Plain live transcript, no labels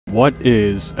What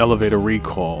is elevator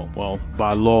recall? Well,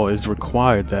 by law, it's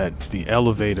required that the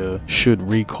elevator should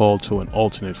recall to an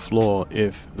alternate floor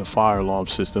if the fire alarm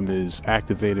system is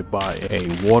activated by a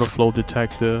water flow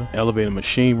detector, elevator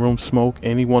machine room smoke.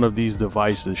 Any one of these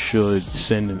devices should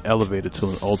send an elevator to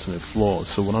an alternate floor.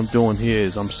 So what I'm doing here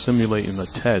is I'm simulating a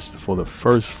test for the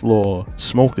first floor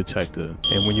smoke detector.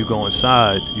 And when you go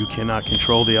inside, you cannot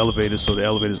control the elevator, so the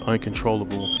elevator is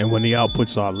uncontrollable. And when the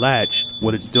outputs are latched,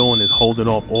 what it's doing is holding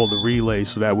off all the relays,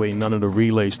 so that way none of the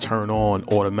relays turn on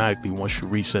automatically once you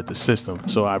reset the system.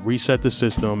 So I've reset the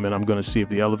system, and I'm going to see if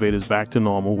the elevator is back to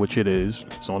normal, which it is.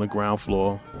 It's on the ground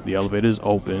floor. The elevator is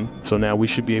open. So now we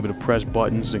should be able to press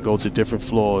buttons and go to different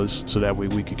floors, so that way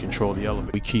we can control the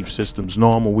elevator. We keep systems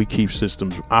normal. We keep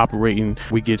systems operating.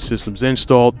 We get systems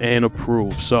installed and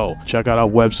approved. So check out our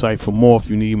website for more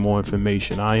if you need more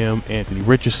information. I am Anthony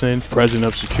Richardson, President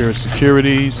of Secure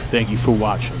Securities. Thank you for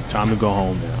watching. Time to go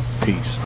home now. Peace.